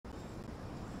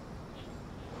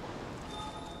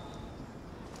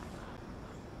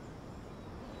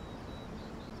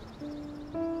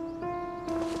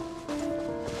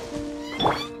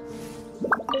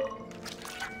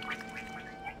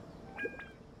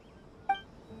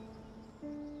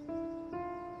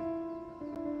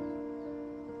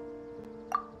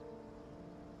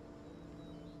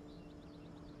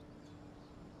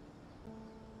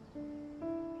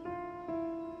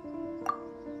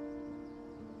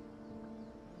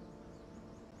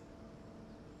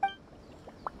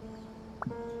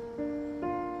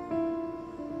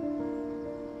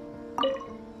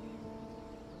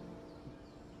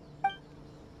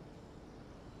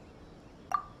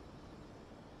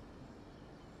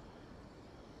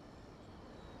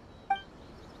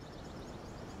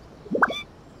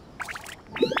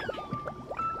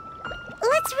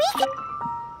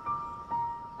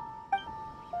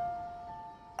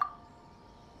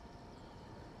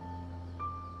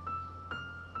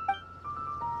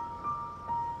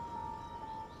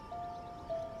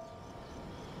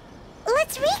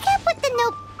Let's recap what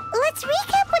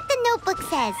the notebook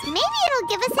says. Maybe it'll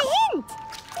give us a hint.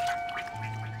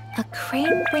 A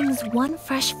crane brings one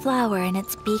fresh flower in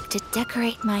its beak to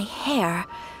decorate my hair,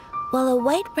 while a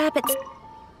white rabbit's...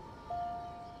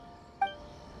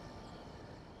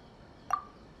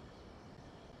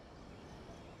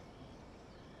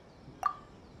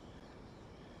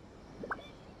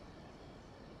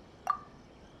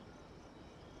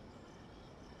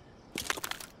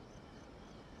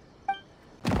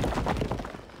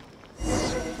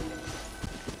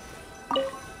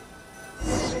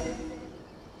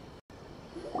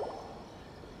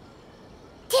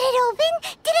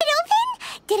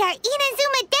 Did our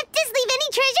Inazuma Deptus leave any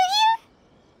treasure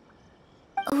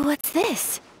here? What's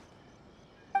this?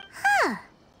 Huh.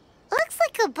 Looks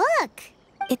like a book.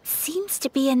 It seems to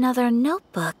be another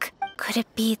notebook. Could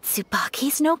it be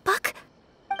Tsubaki's notebook?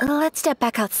 Let's step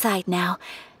back outside now.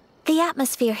 The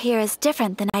atmosphere here is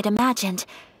different than I'd imagined.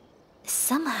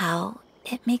 Somehow,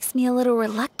 it makes me a little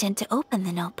reluctant to open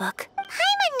the notebook.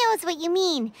 Paimon knows what you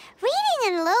mean. Reading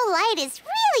in low light is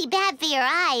really bad for your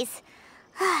eyes.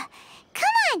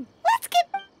 Come on, let's get...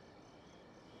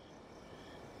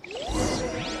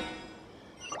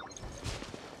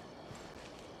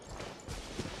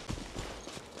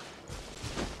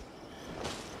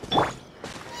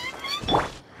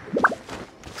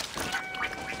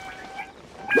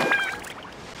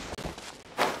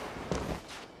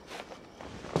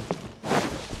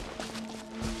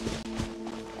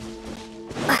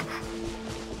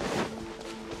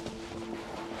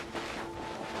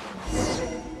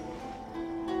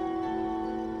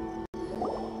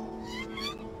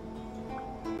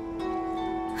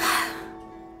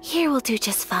 Here will do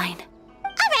just fine.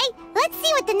 Alright, let's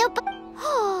see what the notebook...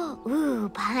 Ooh,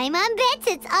 Paimon bets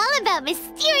it's all about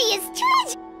mysterious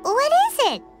treasure. What is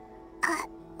it?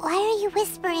 Why are you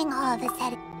whispering all of a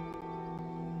sudden?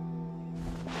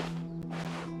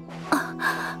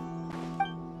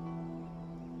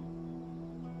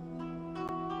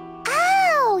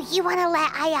 Oh, you want to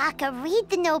let Ayaka read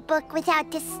the notebook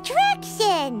without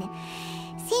distraction.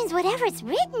 Seems whatever's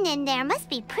written in there must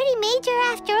be pretty major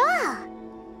after all.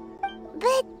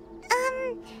 But,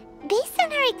 based on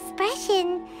her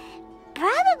expression,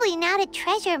 probably not a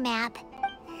treasure map.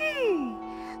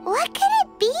 What could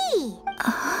it be?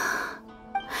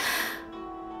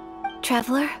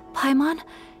 Traveler, Paimon,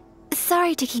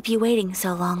 sorry to keep you waiting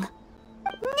so long.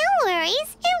 No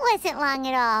worries, it wasn't long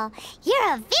at all.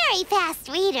 You're a very fast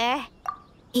reader.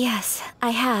 Yes, I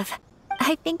have.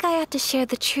 I think I ought to share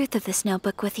the truth of this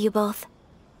notebook with you both.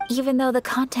 Even though the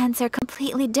contents are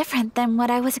completely different than what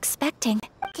I was expecting.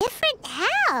 Different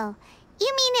how?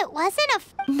 You mean it wasn't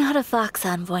a... Not a fox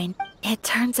envoy. It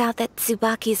turns out that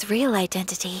Tsubaki's real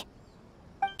identity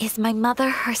is my mother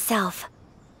herself.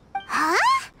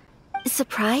 Huh?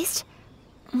 Surprised?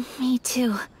 Me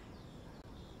too.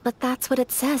 But that's what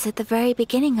it says at the very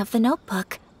beginning of the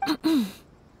notebook.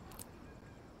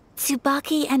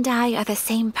 Tsubaki and I are the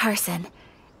same person,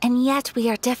 and yet we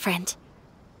are different.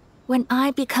 When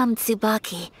I become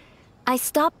Tsubaki, I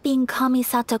stop being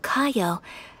Kamisato Kayo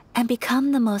and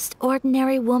become the most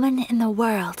ordinary woman in the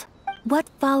world. What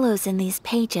follows in these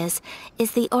pages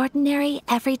is the ordinary,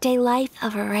 everyday life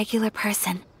of a regular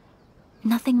person.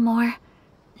 Nothing more,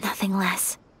 nothing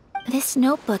less. This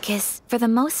notebook is, for the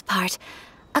most part,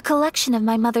 a collection of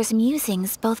my mother's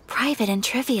musings, both private and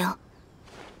trivial.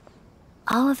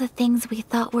 All of the things we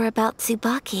thought were about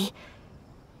Tsubaki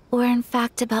were in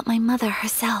fact about my mother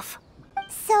herself.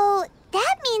 So,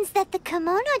 that means that the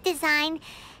kimono design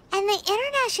and the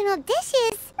international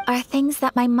dishes... are things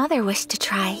that my mother wished to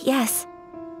try, yes.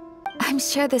 I'm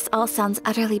sure this all sounds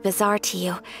utterly bizarre to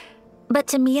you, but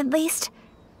to me at least,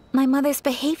 my mother's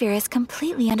behavior is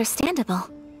completely understandable.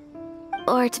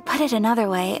 Or to put it another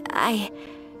way, I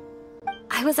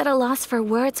was at a loss for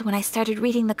words when I started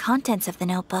reading the contents of the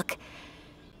notebook.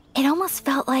 It almost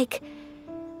felt like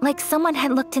someone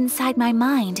had looked inside my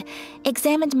mind,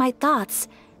 examined my thoughts,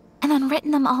 and then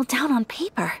written them all down on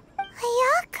paper.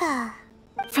 Ayaka.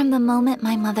 From the moment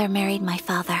my mother married my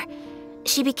father,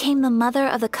 she became the mother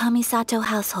of the Kamisato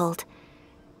household.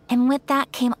 And with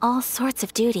that came all sorts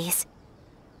of duties.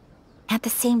 At the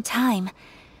same time,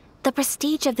 the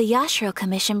prestige of the Yashiro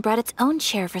Commission brought its own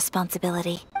share of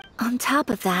responsibility. On top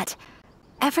of that,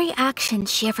 every action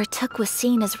she ever took was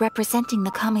seen as representing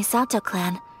the Kamisato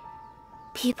clan.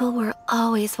 People were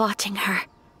always watching her.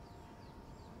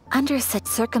 Under such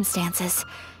circumstances,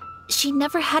 she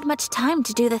never had much time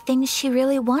to do the things she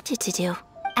really wanted to do.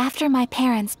 After my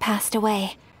parents passed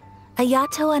away,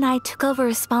 Ayato and I took over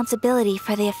responsibility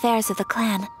for the affairs of the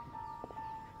clan.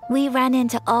 We ran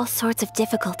into all sorts of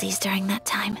difficulties during that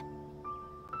time.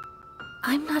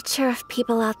 I'm not sure if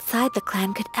people outside the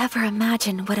clan could ever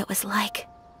imagine what it was like.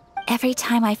 Every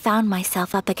time I found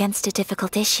myself up against a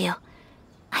difficult issue,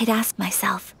 I'd ask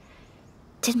myself,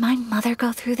 did my mother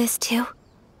go through this too?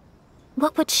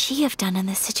 What would she have done in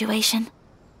this situation?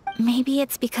 Maybe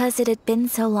it's because it had been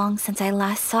so long since I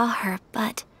last saw her,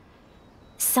 but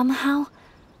somehow,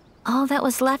 all that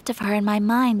was left of her in my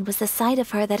mind was the side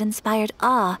of her that inspired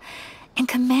awe and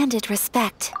commanded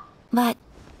respect. But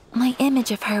my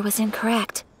image of her was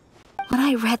incorrect. When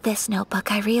I read this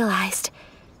notebook, I realized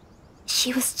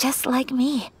she was just like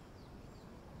me.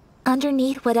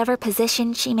 Underneath whatever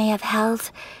position she may have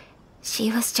held,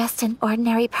 she was just an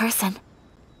ordinary person.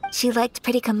 She liked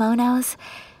pretty kimonos.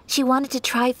 She wanted to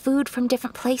try food from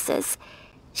different places.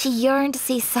 She yearned to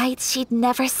see sights she'd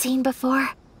never seen before.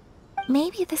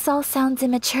 Maybe this all sounds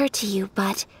immature to you,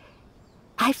 but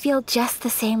I feel just the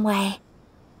same way.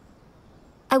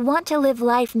 I want to live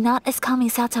life not as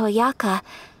Kamisato Ayaka,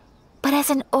 but as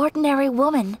an ordinary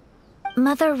woman.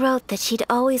 Mother wrote that she'd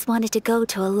always wanted to go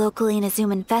to a local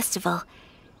Inazuman festival.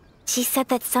 She said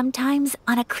that sometimes,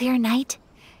 on a clear night,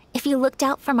 if you looked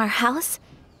out from our house,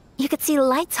 you could see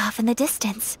lights off in the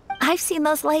distance. I've seen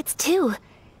those lights too.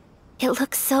 It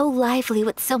looks so lively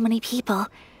with so many people.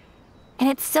 And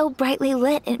it's so brightly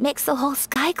lit, it makes the whole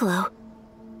sky glow.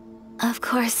 Of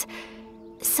course,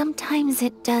 sometimes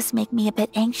it does make me a bit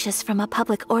anxious from a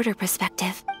public order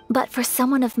perspective. But for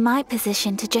someone of my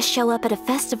position to just show up at a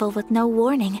festival with no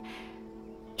warning,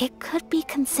 it could be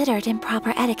considered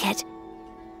improper etiquette.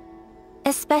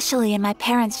 Especially in my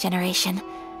parents' generation,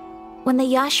 when the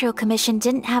Yashiro Commission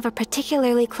didn't have a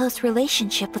particularly close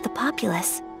relationship with the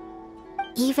populace.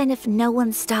 Even if no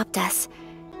one stopped us,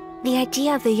 the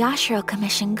idea of the Yashiro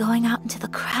Commission going out into the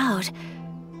crowd,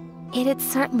 it'd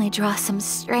certainly draw some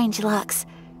strange looks.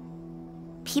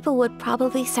 People would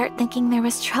probably start thinking there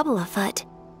was trouble afoot.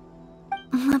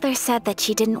 Mother said that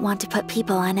she didn't want to put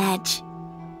people on edge.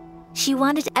 She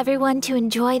wanted everyone to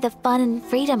enjoy the fun and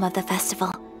freedom of the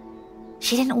festival.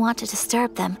 She didn't want to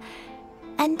disturb them,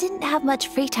 and didn't have much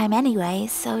free time anyway,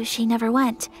 so she never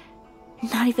went.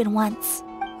 Not even once.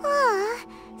 Aw,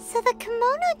 so the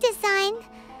kimono design,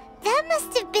 that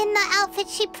must have been the outfit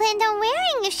she planned on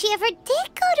wearing if she ever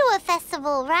did go to a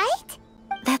festival, right?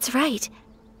 That's right.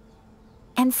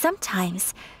 And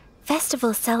sometimes,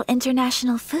 festivals sell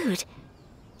international food.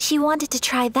 She wanted to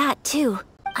try that too.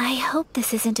 I hope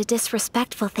this isn't a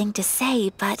disrespectful thing to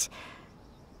say, but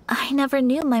I never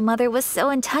knew my mother was so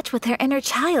in touch with her inner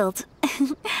child.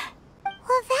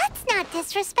 Well, that's not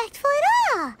disrespectful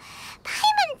at all.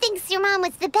 Paimon thinks your mom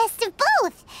was the best of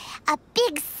both. A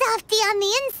big softie on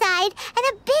the inside and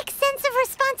a big sense of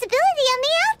responsibility on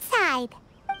the outside.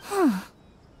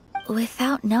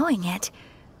 Without knowing it,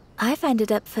 I've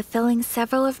ended up fulfilling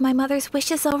several of my mother's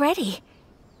wishes already.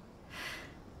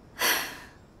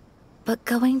 But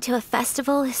going to a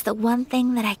festival is the one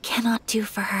thing that I cannot do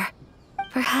for her.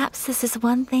 Perhaps this is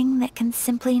one thing that can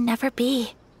simply never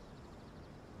be.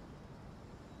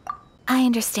 I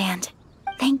understand.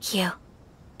 Thank you.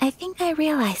 I think I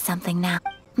realize something now.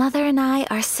 Mother and I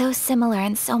are so similar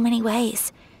in so many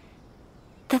ways.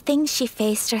 The things she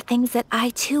faced are things that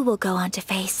I too will go on to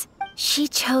face. She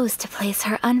chose to place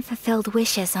her unfulfilled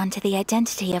wishes onto the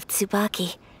identity of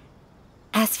Tsubaki.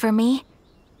 As for me,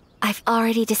 I've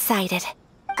already decided.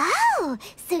 Oh,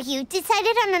 so you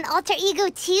decided on an alter ego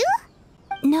too?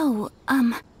 No,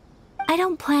 I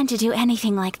don't plan to do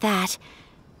anything like that.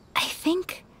 I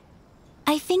think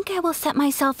I will set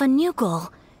myself a new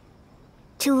goal.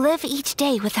 To live each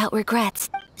day without regrets.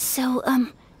 So,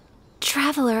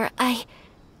 Traveler,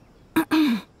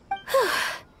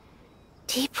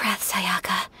 Deep breaths,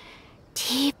 Ayaka.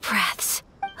 Deep breaths.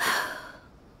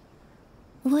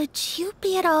 Would you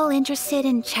be at all interested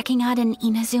in checking out an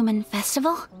Inazuman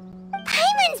festival?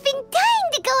 Paimon's been dying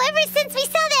to go ever since we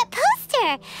saw that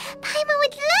poster. Paimon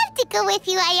would love to go with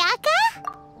you,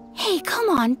 Ayaka. Hey, come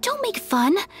on, don't make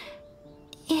fun.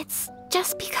 It's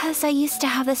just because I used to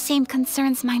have the same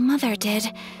concerns my mother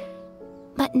did.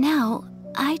 But now,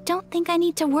 I don't think I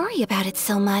need to worry about it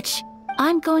so much.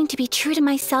 I'm going to be true to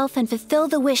myself and fulfill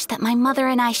the wish that my mother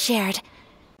and I shared.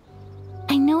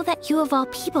 I know that you of all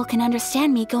people can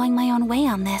understand me going my own way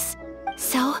on this.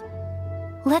 So,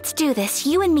 let's do this,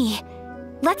 you and me.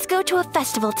 Let's go to a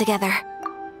festival together.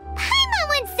 Paimon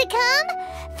wants to come!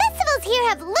 Festivals here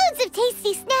have loads of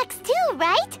tasty snacks too,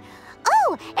 right?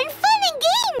 Oh, and fun and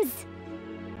games!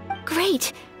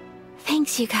 Great.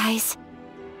 Thanks, you guys.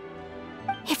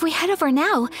 If we head over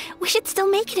now, we should still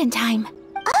make it in time.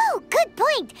 Oh, good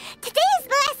point. Today is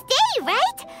the last day,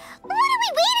 right? What are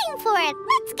we waiting for?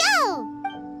 Let's go!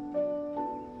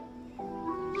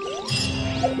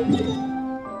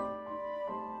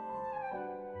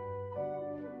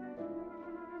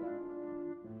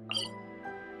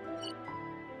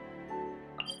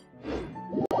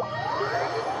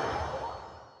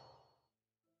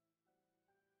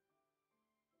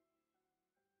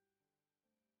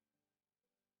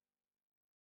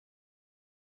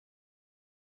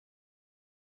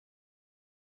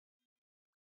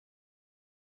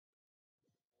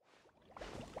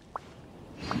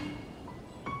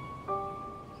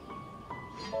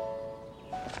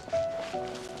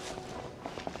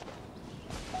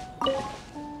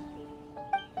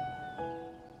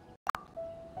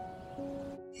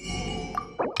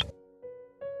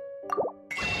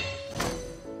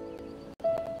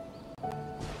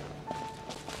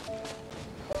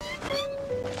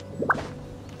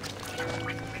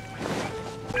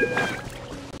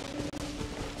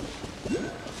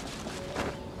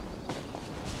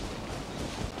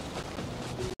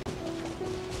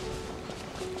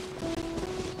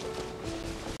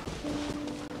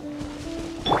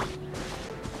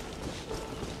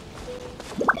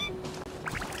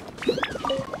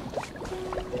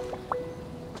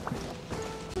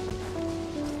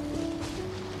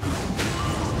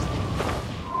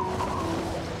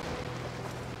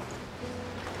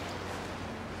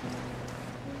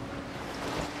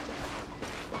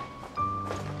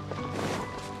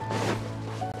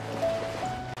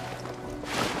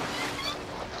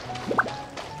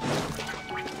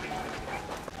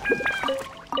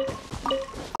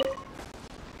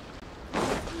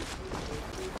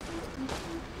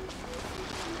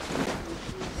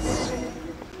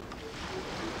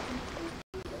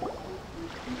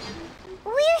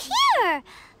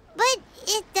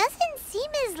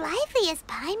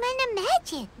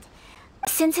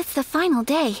 Since it's the final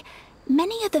day,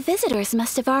 many of the visitors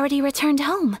must have already returned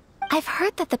home. I've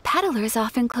heard that the peddlers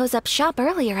often close up shop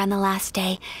earlier on the last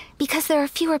day, because there are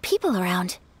fewer people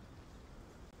around.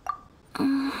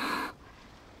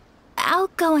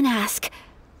 I'll go and ask.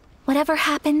 Whatever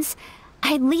happens,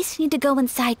 I at least need to go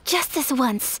inside just this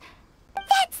once.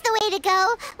 That's the way to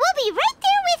go! We'll be right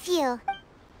there with you!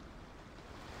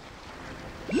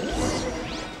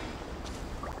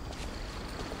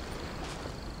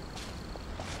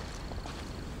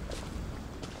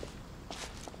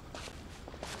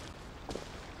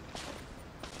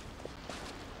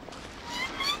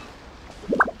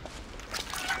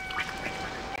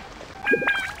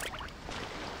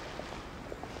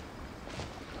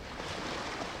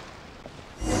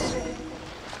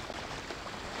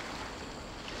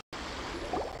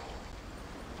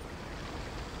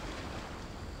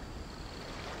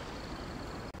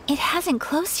 It hasn't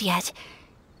closed yet.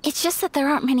 It's just that there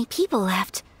aren't many people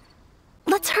left.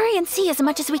 Let's hurry and see as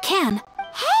much as we can.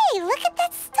 Hey, look at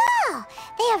that stall!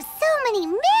 They have so many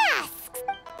masks!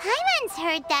 Paimon's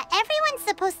heard that everyone's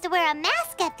supposed to wear a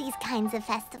mask at these kinds of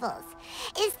festivals.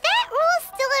 Is that rule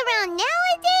still around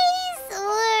nowadays,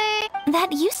 or...?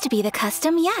 That used to be the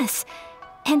custom, yes.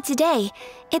 And today,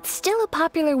 it's still a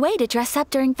popular way to dress up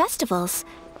during festivals.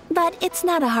 But it's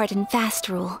not a hard and fast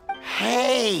rule.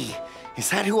 Hey! Is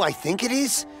that who I think it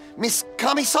is? Miss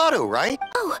Kamisato, right?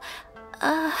 Oh,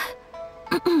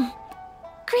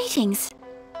 greetings.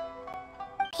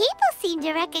 People seem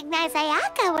to recognize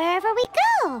Ayaka wherever we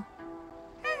go.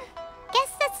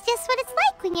 Guess that's just what it's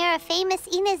like when you're a famous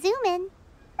Inazuman.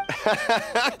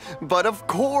 But of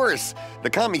course! The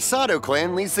Kamisato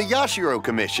clan leads the Yashiro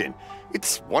Commission.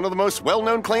 It's one of the most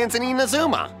well-known clans in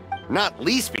Inazuma. Not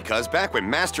least because back when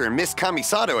Master and Miss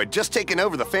Kamisato had just taken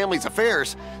over the family's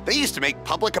affairs, they used to make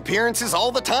public appearances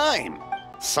all the time.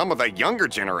 Some of the younger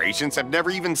generations have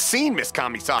never even seen Miss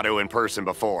Kamisato in person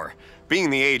before. Being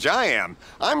the age I am,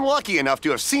 I'm lucky enough to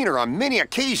have seen her on many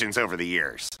occasions over the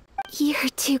years. You're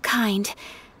too kind.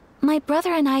 My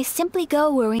brother and I simply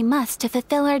go where we must to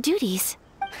fulfill our duties.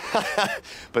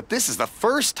 But this is the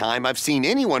first time I've seen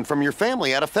anyone from your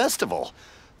family at a festival.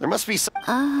 There must be some...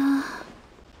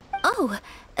 Oh,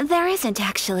 there isn't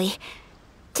actually.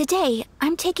 Today,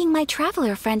 I'm taking my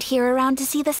traveler friend here around to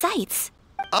see the sights.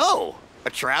 Oh,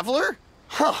 a traveler?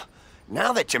 Huh.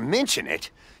 Now that you mention it,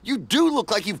 you do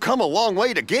look like you've come a long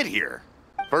way to get here.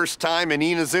 First time in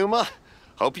Inazuma?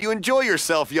 Hope you enjoy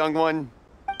yourself, young one.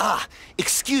 Ah,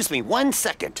 excuse me 1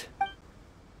 second.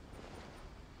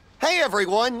 Hey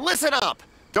everyone, listen up!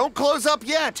 Don't close up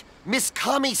yet! Miss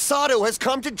Kamisato has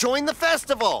come to join the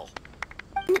festival!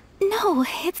 No,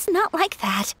 it's not like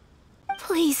that.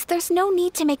 Please, there's no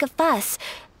need to make a fuss.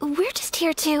 We're just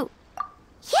here to...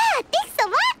 Yeah, thanks a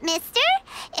lot, mister!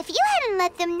 If you hadn't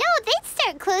let them know, they'd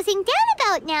start closing down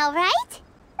about now, right?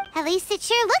 At least it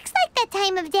sure looks like that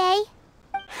time of day.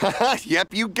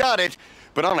 Yep, you got it.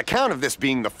 But on account of this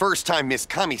being the first time Miss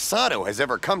Kamisato has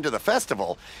ever come to the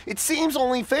festival, it seems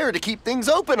only fair to keep things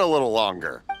open a little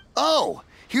longer. Oh,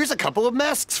 here's a couple of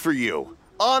masks for you.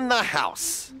 On the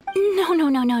house.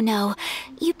 No.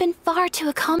 You've been far too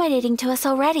accommodating to us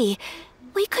already.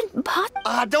 We couldn't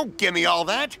don't give me all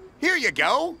that. Here you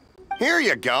go. Here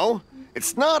you go.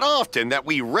 It's not often that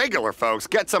we regular folks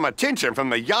get some attention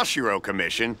from the Yashiro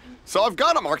Commission, so I've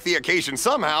got to mark the occasion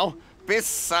somehow.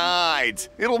 Besides,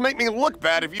 it'll make me look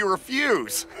bad if you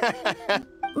refuse.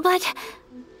 But...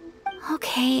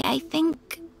 Okay, I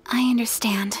think I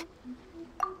understand.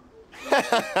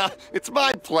 It's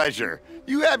my pleasure.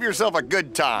 You have yourself a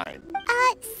good time.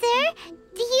 Sir,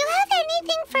 do you have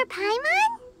anything for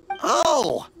Paimon?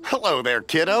 Oh, hello there,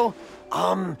 kiddo.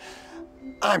 I'm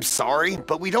sorry,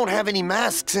 but we don't have any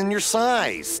masks in your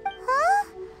size. Huh?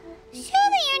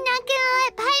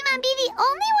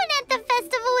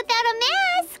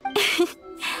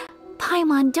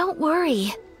 Don't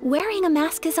worry. Wearing a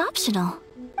mask is optional.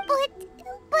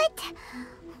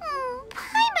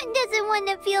 Paimon doesn't want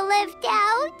to feel left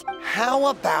out. How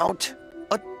about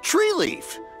a tree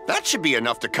leaf? That should be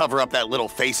enough to cover up that little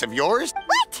face of yours.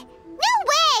 What? No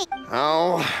way!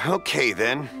 Oh, okay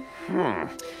then.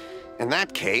 In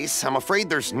that case, I'm afraid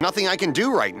there's nothing I can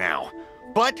do right now.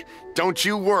 But don't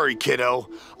you worry, kiddo.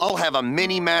 I'll have a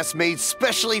mini mask made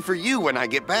specially for you when I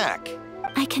get back.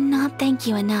 I cannot thank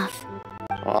you enough.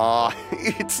 Aw,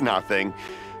 it's nothing.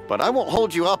 But I won't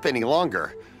hold you up any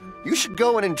longer. You should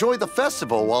go and enjoy the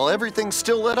festival while everything's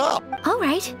still lit up. All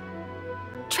right.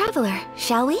 Traveler,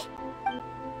 shall we?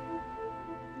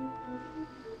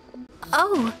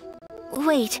 Oh,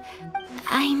 wait.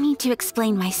 I need to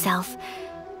explain myself.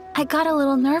 I got a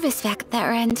little nervous back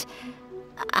there and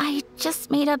I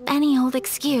just made up any old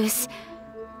excuse.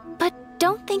 But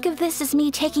don't think of this as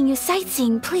me taking you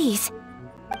sightseeing, please.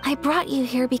 I brought you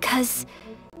here because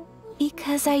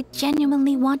I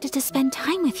genuinely wanted to spend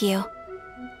time with you.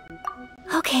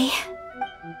 Okay.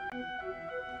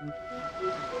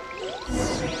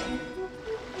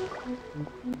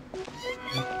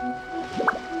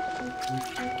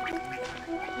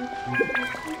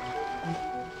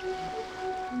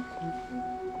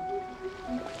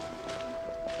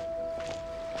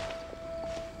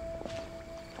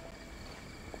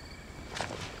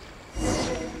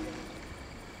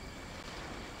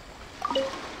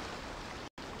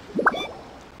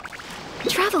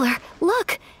 Traveler,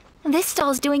 look! This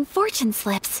stall's doing fortune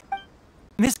slips.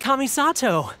 Miss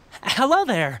Kamisato! Hello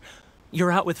there!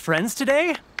 You're out with friends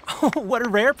today? Oh, what a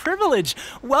rare privilege!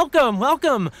 Welcome,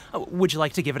 welcome! Would you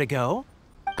like to give it a go?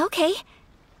 Okay.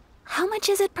 How much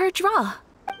is it per draw?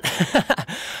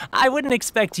 I wouldn't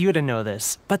expect you to know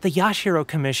this, but the Yashiro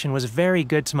Commission was very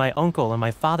good to my uncle on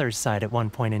my father's side at one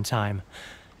point in time.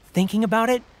 Thinking about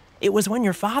it, it was when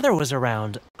your father was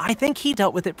around. I think he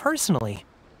dealt with it personally.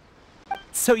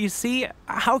 So you see,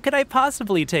 how could I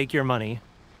possibly take your money?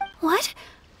 What?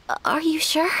 Are you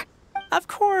sure? Of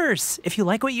course! If you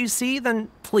like what you see, then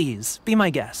please, be my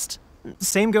guest.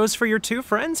 Same goes for your two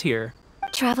friends here.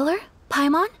 Traveler?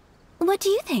 Paimon? What do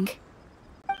you think?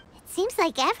 It seems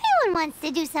like everyone wants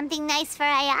to do something nice for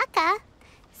Ayaka.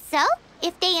 So,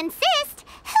 if they insist,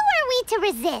 who are we to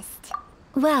resist?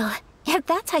 Well, if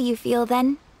that's how you feel,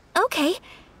 then okay.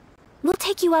 We'll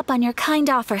take you up on your kind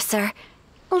offer, sir.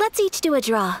 Let's each do a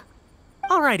draw.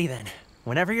 Alrighty then.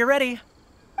 Whenever you're ready.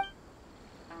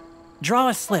 Draw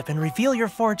a slip and reveal your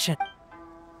fortune.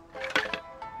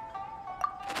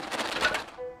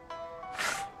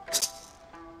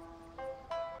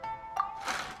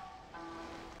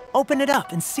 Open it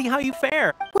up and see how you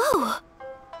fare. Whoa!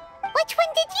 Which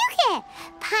one did you get?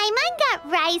 Paimon got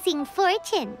Rising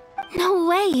Fortune. No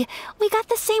way! We got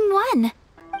the same one!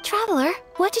 Traveler,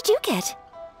 what did you get?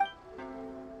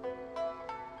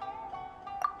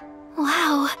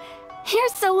 Wow, you're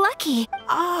so lucky!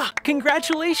 Ah,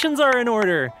 congratulations are in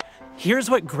order! Here's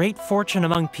what great fortune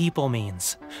among people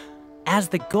means. As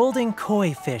the golden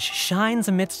koi fish shines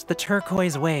amidst the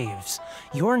turquoise waves,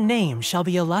 your name shall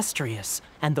be illustrious,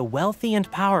 and the wealthy and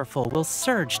powerful will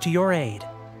surge to your aid.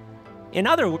 In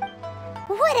other words...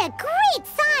 What a great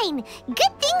sign!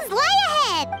 Good things lie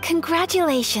ahead!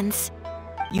 Congratulations.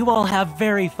 You all have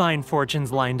very fine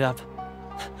fortunes lined up.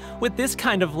 With this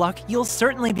kind of luck, you'll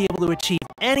certainly be able to achieve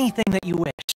anything that you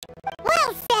wish.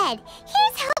 Well said!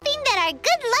 Here's hoping that our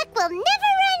good luck will never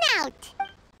run out!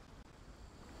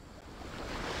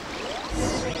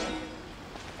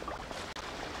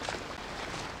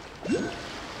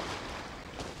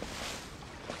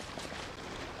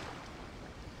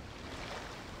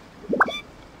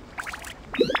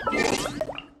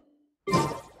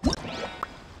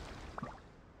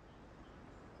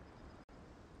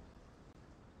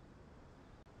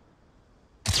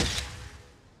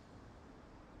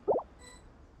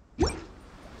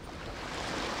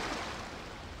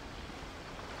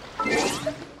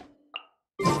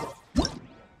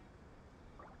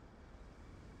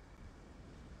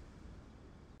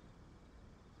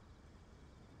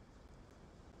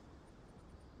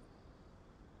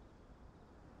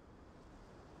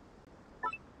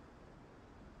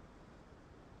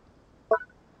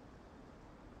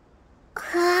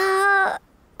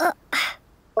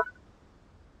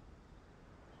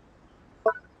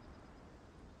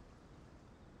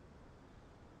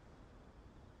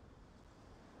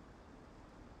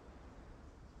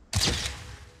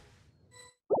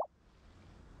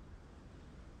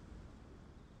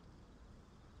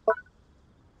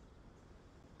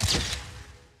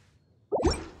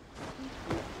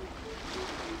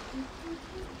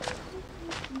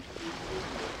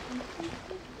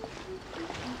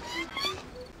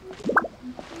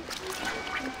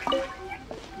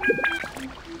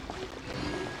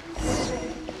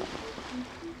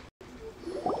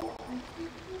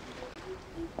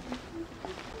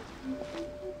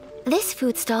 This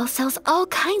food stall sells all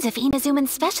kinds of Inazuman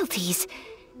specialties.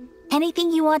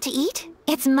 Anything you want to eat,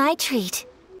 it's my treat.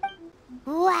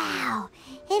 Wow,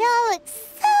 it all looks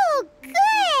so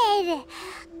good!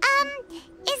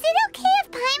 Is it okay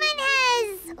if Paimon has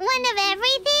one of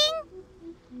everything?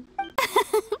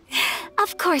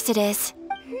 Of course it is.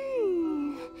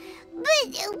 But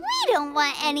we don't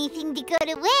want anything to go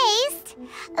to waste.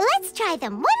 Let's try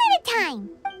them one at a time.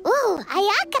 Ooh,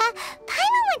 Ayaka,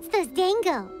 Paimon wants those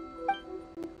dango.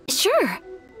 Sure.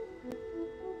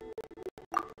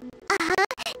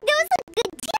 Those look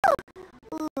good too.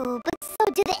 Ooh, but so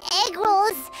do the egg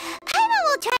rolls. Paimon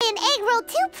will try an egg roll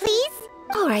too, please.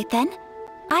 All right then.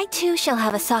 I too shall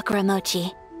have a sakura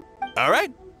mochi. All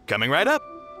right, coming right up.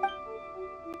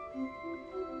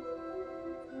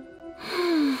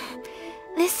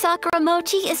 This sakura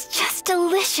mochi is just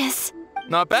delicious.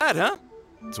 Not bad, huh?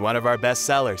 It's one of our best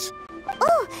sellers.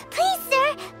 Oh, please,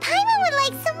 sir. Paimon would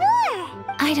like some more.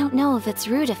 I don't know if it's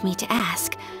rude of me to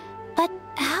ask, but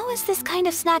how is this kind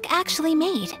of snack actually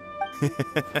made?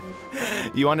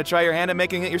 You want to try your hand at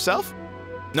making it yourself?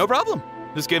 No problem.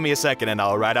 Just give me a second and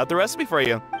I'll write out the recipe for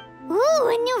you. Ooh,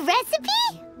 a new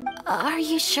recipe? Are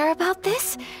you sure about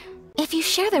this? If you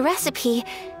share the recipe,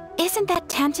 isn't that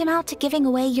tantamount to giving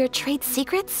away your trade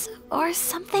secrets or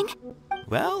something?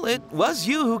 Well, it was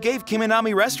you who gave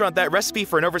Kiminami Restaurant that recipe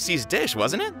for an overseas dish,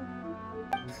 wasn't it?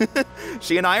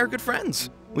 She and I are good friends.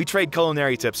 We trade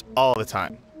culinary tips all the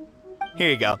time. Here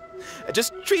you go.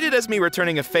 Just treat it as me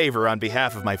returning a favor on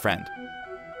behalf of my friend.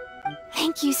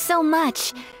 Thank you so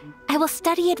much. I will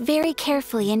study it very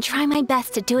carefully and try my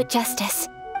best to do it justice.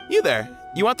 You there,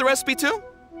 you want the recipe too?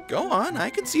 Go on, I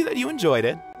can see that you enjoyed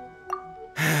it.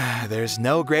 There's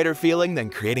no greater feeling than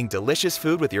creating delicious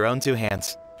food with your own two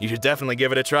hands. You should definitely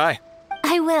give it a try.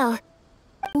 I will.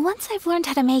 Once I've learned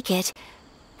how to make it,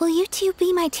 will you two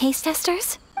be my taste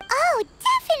testers? Oh,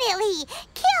 definitely!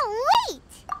 Can't wait!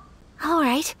 All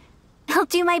right. I'll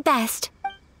do my best.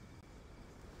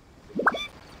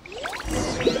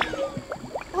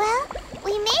 Well,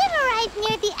 we may have arrived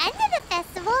near the end of the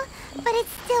festival, but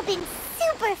it's still been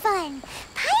super fun.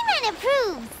 Paimon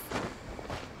approves!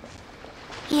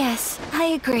 Yes, I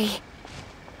agree.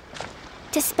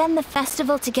 To spend the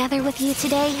festival together with you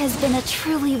today has been a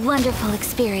truly wonderful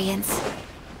experience.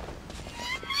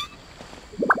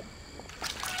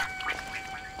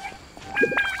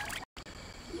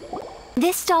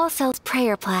 This stall sells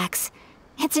prayer plaques.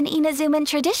 It's an Inazuman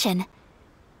tradition.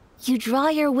 You draw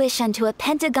your wish onto a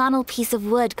pentagonal piece of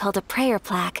wood called a prayer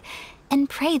plaque, and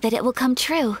pray that it will come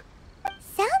true.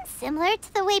 Sounds similar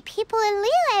to the way people in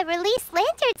Liyue release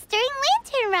lanterns during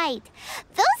Lantern Rite.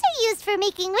 Those are used for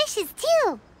making wishes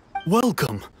too.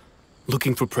 Welcome.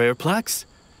 Looking for prayer plaques?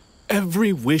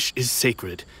 Every wish is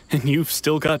sacred, and you've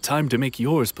still got time to make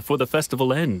yours before the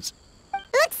festival ends.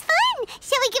 Looks fun!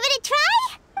 Shall we give it a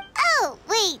try? Oh,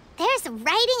 wait, there's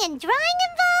writing and drawing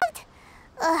involved?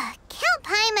 Ugh, count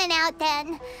Paimon out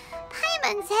then.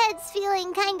 Paimon's head's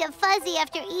feeling kind of fuzzy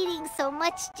after eating so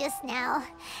much just now.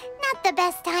 Not the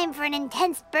best time for an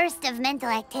intense burst of mental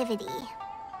activity.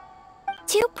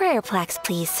 2 prayer plaques,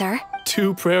 please, sir.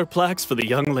 2 prayer plaques for the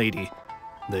young lady.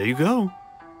 There you go.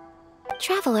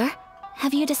 Traveler,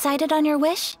 have you decided on your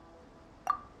wish?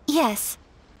 Yes.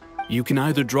 You can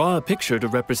either draw a picture to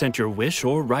represent your wish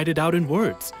or write it out in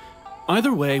words.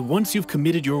 Either way, once you've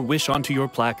committed your wish onto your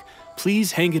plaque,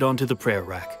 please hang it onto the prayer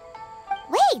rack.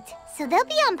 Wait, so they'll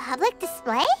be on public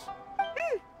display?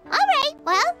 Alright,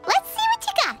 well, let's see what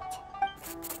you got.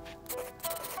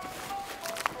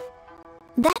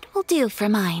 That will do for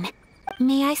mine.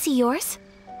 May I see yours?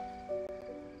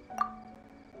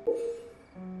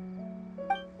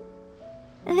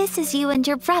 This is you and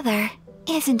your brother,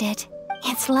 isn't it?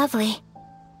 It's lovely.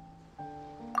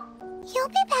 You'll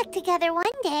be back together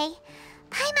one day.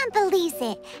 Paimon believes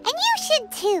it, and you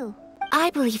should too. I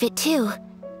believe it too.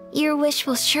 Your wish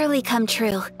will surely come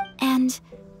true, and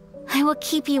I will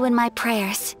keep you in my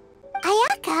prayers.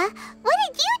 Ayaka, what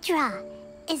did you draw?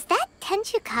 Is that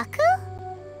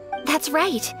Tenchukaku? That's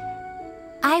right.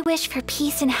 I wish for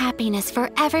peace and happiness for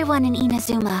everyone in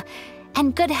Inazuma,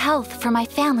 and good health for my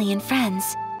family and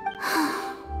friends.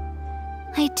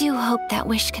 I do hope that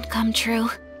wish can come true.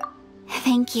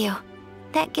 Thank you.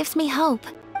 That gives me hope.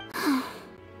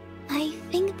 I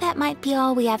think that might be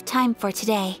all we have time for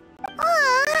today.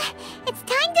 Aw, it's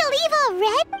time to leave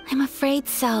already? I'm afraid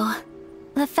so.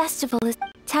 The festival is...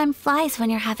 Time flies when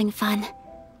you're having fun.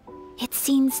 It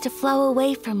seems to flow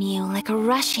away from you like a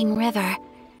rushing river,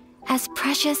 as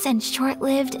precious and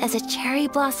short-lived as a cherry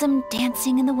blossom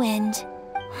dancing in the wind.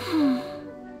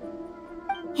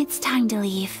 It's time to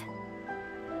leave.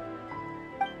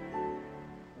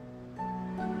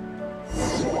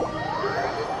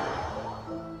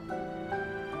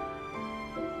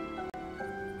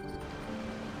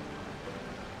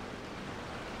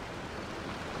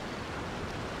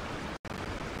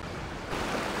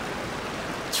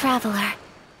 Traveler,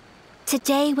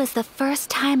 today was the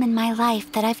first time in my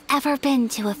life that I've ever been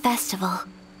to a festival.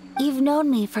 You've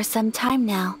known me for some time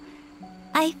now.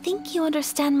 I think you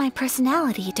understand my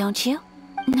personality, don't you?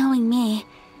 Knowing me,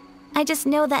 I just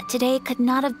know that today could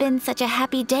not have been such a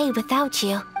happy day without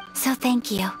you, so thank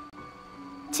you.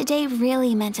 Today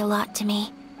really meant a lot to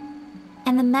me,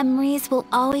 and the memories will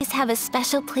always have a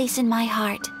special place in my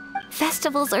heart.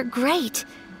 Festivals are great.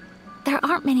 There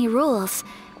aren't many rules.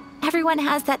 Everyone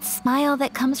has that smile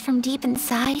that comes from deep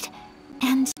inside,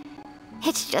 and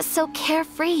it's just so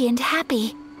carefree and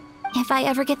happy. If I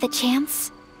ever get the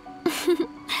chance,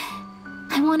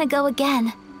 I want to go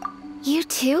again. You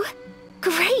too?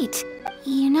 Great!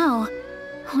 You know,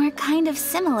 we're kind of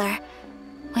similar,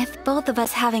 with both of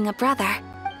us having a brother.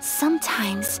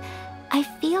 Sometimes, I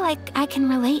feel like I can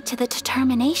relate to the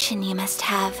determination you must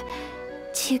have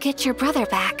to get your brother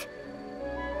back.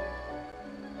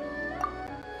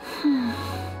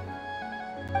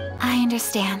 I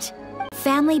understand.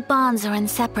 Family bonds are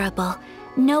inseparable.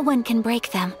 No one can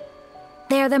break them.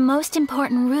 They are the most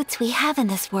important roots we have in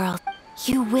this world.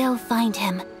 You will find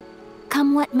him.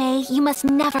 Come what may, you must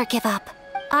never give up.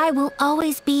 I will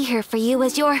always be here for you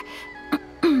as your...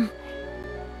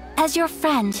 as your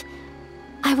friend.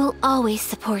 I will always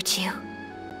support you.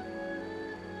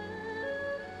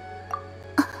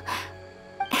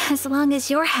 As long as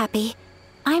you're happy,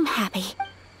 I'm happy.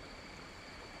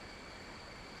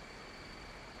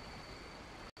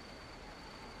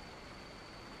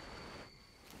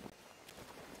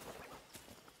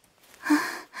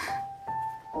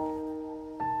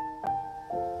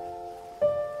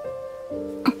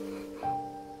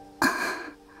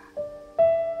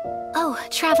 Oh,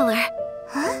 Traveler.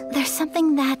 Huh? There's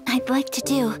something that I'd like to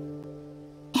do.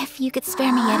 If you could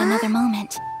spare me yet another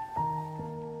moment.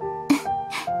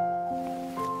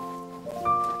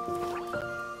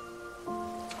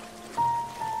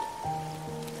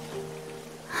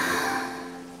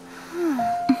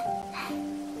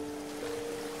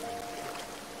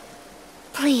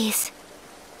 Please,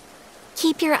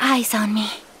 keep your eyes on me.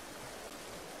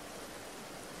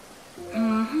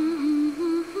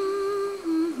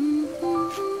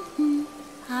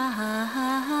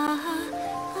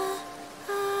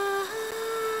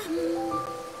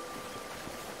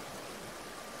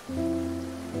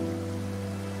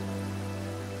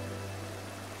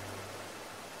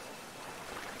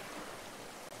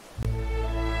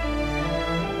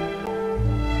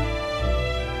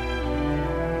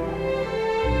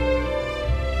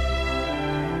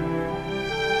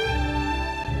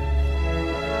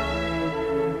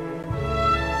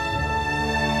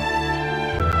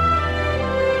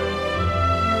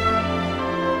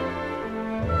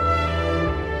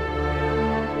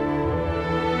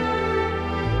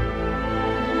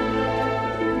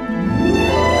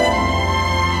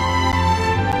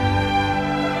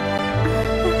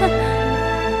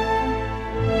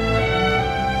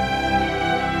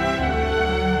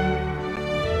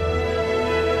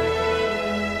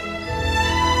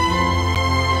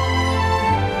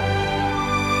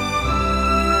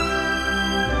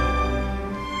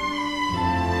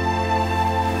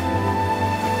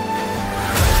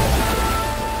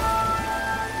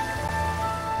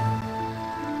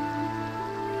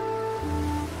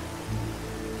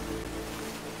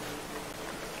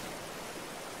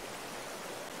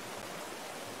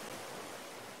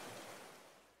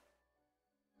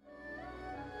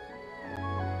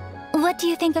 What do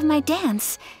you think of my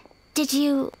dance? Did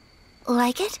you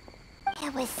like it?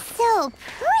 It was so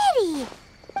pretty,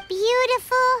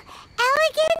 beautiful,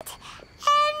 elegant,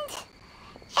 and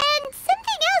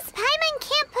something else Paimon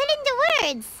can't put into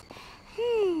words.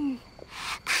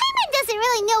 Paimon doesn't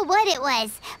really know what it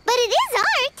was, but it is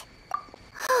art.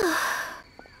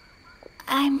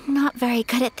 I'm not very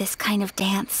good at this kind of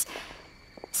dance.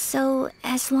 So,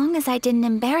 as long as I didn't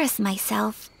embarrass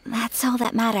myself, that's all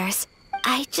that matters.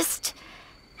 I just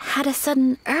had a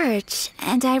sudden urge,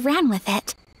 and I ran with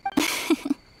it.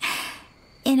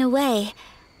 In a way,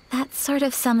 that sort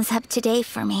of sums up today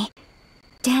for me.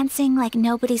 Dancing like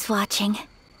nobody's watching.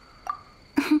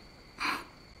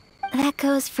 That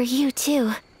goes for you,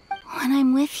 too. When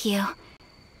I'm with you,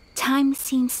 time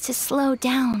seems to slow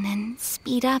down and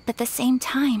speed up at the same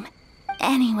time.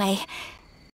 Anyway,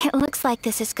 it looks like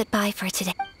this is goodbye for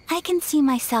today. I can see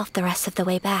myself the rest of the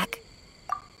way back.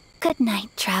 Good night,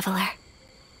 Traveler.